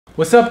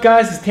What's up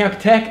guys, it's Tampa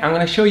Tech. I'm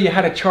going to show you how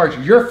to charge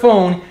your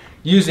phone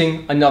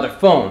using another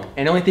phone.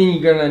 And the only thing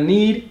you're going to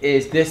need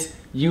is this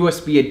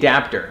USB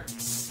adapter.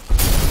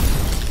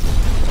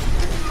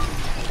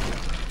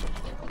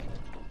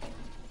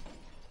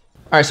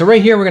 Alright, so right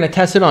here we're going to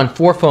test it on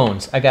 4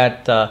 phones. I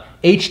got the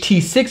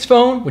HT6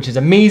 phone, which is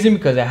amazing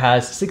because it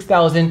has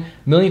 6,000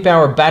 milliamp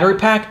hour battery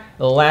pack.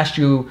 It'll last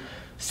you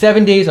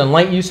 7 days on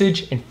light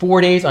usage and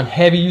 4 days on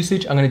heavy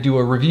usage. I'm going to do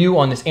a review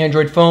on this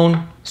Android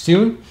phone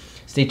soon.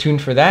 Stay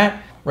tuned for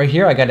that. Right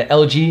here I got an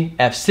LG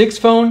F6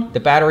 phone. The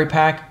battery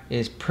pack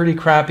is pretty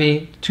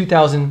crappy,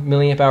 2,000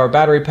 milliamp hour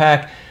battery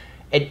pack.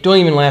 It don't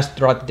even last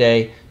throughout the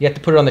day. You have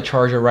to put it on the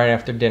charger right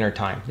after dinner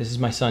time. This is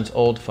my son's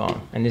old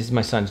phone, and this is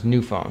my son's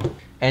new phone.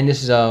 And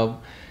this is a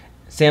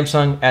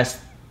Samsung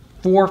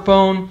S4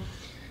 phone,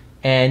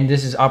 and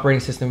this is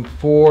operating system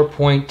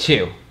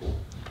 4.2.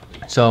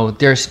 So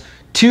there's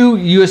 2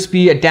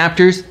 USB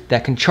adapters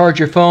that can charge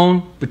your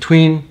phone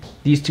between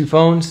these 2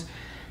 phones,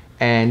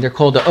 and they're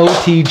called the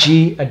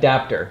OTG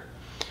adapter.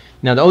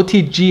 Now the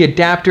OTG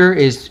adapter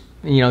is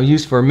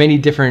used for many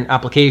different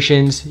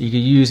applications. You could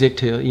use it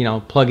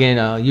to plug in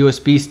a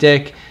USB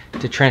stick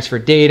to transfer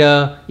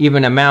data,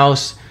 even a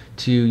mouse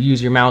to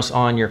use your mouse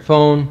on your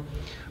phone.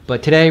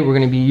 But today we're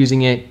going to be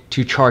using it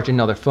to charge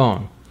another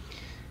phone.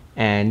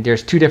 And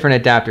there's 2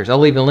 different adapters. I'll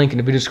leave a link in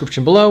the video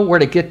description below where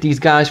to get these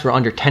guys for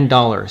under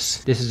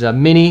 $10. This is a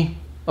mini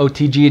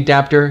OTG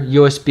adapter,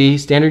 USB,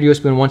 standard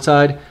USB on one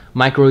side,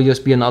 micro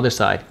USB on the other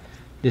side.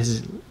 This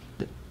is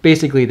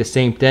basically the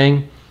same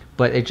thing,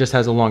 but it just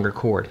has a longer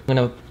cord. I'm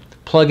going to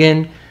plug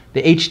in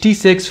the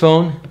HT6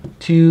 phone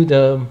to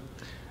the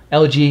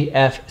LG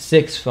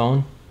F6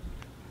 phone.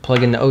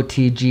 Plug in the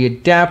OTG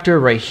adapter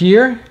right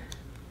here.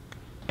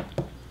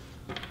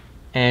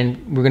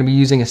 And we're going to be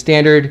using a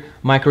standard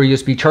micro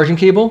USB charging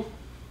cable.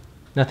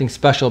 Nothing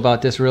special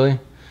about this really.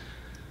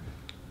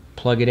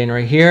 Plug it in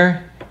right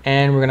here,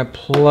 and we're going to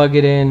plug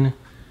it in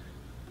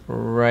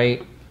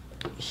right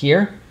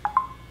here.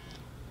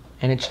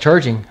 And it's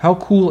charging. How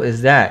cool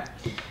is that?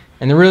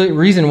 And the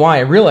reason why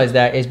I realized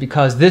that is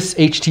because this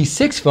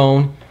HT6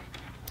 phone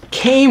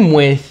came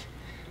with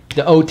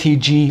the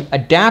OTG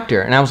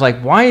adapter. And I was like,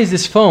 why is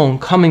this phone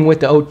coming with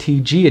the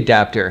OTG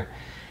adapter?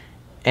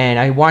 And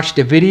I watched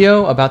a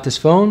video about this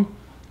phone,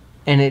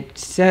 and it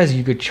says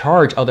you could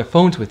charge other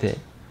phones with it.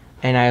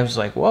 And I was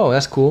like, whoa,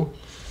 that's cool.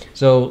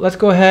 So let's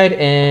go ahead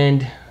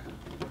and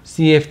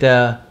see if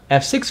the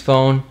F6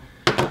 phone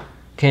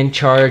can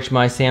charge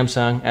my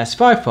Samsung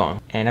S5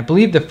 phone. And I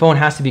believe the phone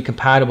has to be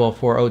compatible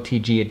for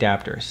OTG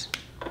adapters.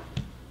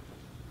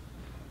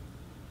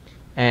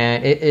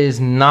 And it is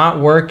not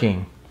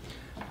working.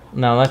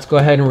 Now let's go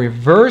ahead and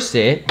reverse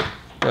it.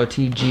 The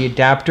OTG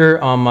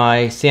adapter on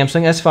my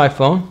Samsung S5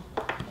 phone.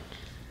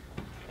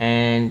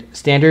 And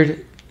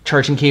standard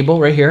charging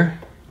cable right here.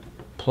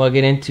 Plug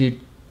it into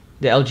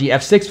the LG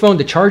F6 phone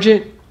to charge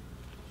it.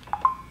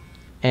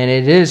 And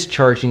it is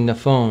charging the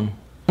phone.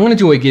 I'm going to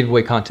do a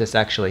giveaway contest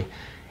actually.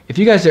 If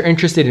you guys are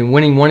interested in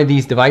winning one of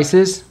these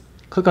devices,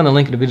 click on the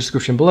link in the video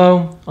description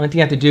below. Only thing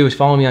you have to do is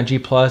follow me on G+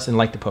 and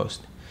like the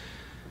post.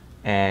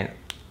 And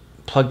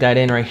plug that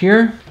in right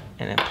here.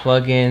 And then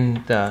plug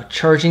in the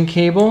charging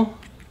cable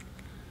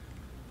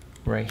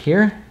right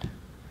here.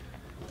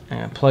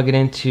 And plug it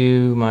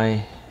into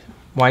my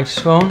wife's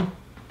phone.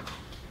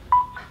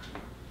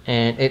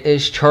 And it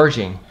is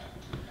charging.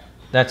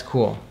 That's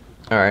cool.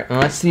 Alright, and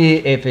let's see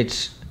if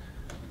it's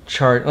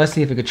let's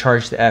see if it could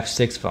charge the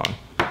F6 phone.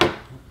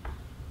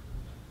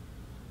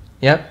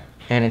 Yep,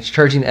 and it's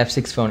charging the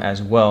F6 phone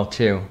as well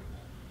too.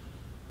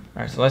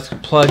 Alright, so let's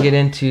plug it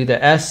into the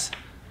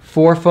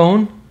S4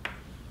 phone,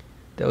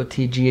 the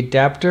OTG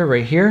adapter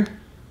right here,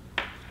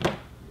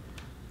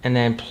 and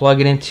then plug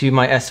it into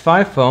my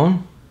S5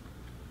 phone.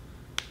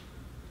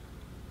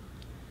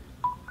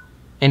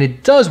 And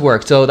it does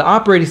work. So the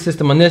operating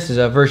system on this is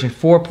a version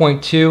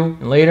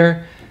 4.2 and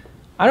later.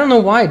 I don't know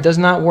why it does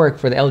not work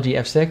for the LG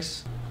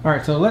F6.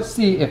 Alright, so let's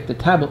see if the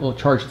tablet will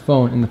charge the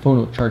phone and the phone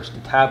will charge the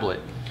tablet.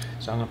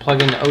 So I'm going to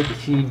plug in the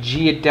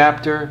OTG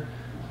adapter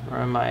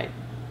on my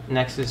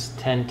Nexus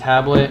 10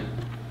 tablet.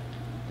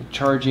 The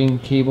charging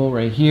cable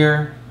right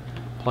here.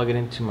 Plug it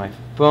into my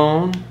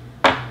phone.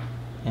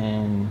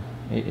 And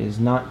it is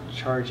not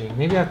charging.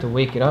 Maybe I have to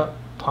wake it up,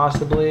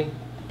 possibly.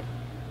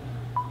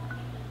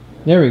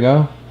 There we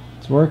go.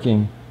 It's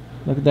working.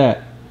 Look at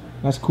that.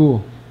 That's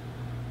cool.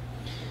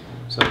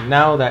 So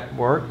now that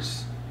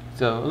works.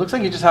 So it looks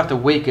like you just have to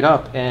wake it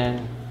up,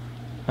 and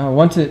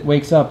once it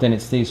wakes up, then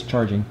it stays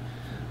charging.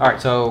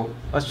 Alright, so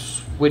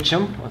let's switch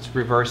them. Let's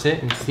reverse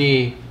it and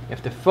see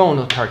if the phone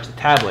will charge the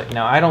tablet.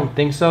 Now I don't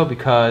think so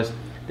because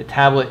the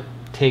tablet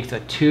takes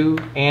a 2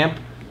 amp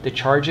to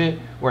charge it,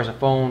 whereas a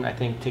phone I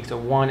think takes a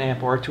 1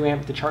 amp or a 2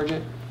 amp to charge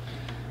it.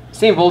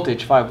 Same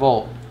voltage, 5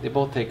 volt. They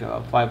both take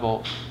a 5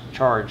 volt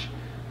charge,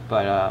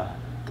 but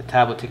the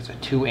tablet takes a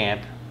 2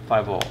 amp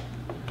 5 volt.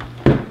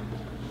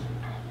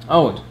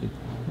 Oh,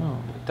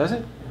 does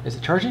it? Is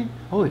it charging?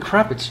 Holy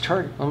crap, it's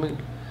charging. Let me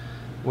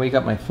wake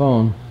up my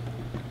phone.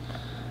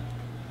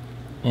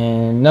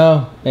 And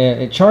no,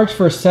 it charged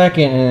for a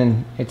second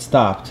and it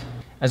stopped.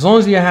 As long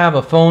as you have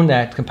a phone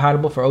that's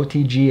compatible for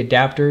OTG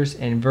adapters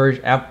and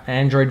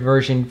Android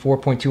version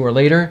 4.2 or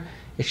later,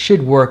 it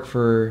should work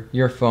for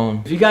your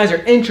phone. If you guys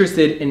are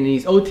interested in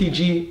these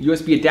OTG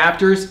USB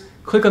adapters,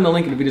 click on the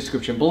link in the video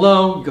description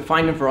below. You can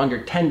find them for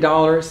under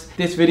 $10.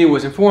 This video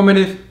was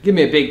informative. Give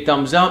me a big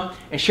thumbs up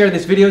and share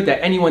this video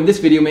that anyone this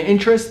video may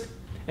interest.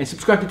 And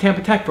subscribe to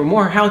Tampa Tech for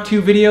more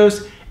how-to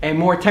videos and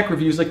more tech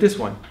reviews like this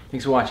one.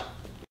 Thanks for watching.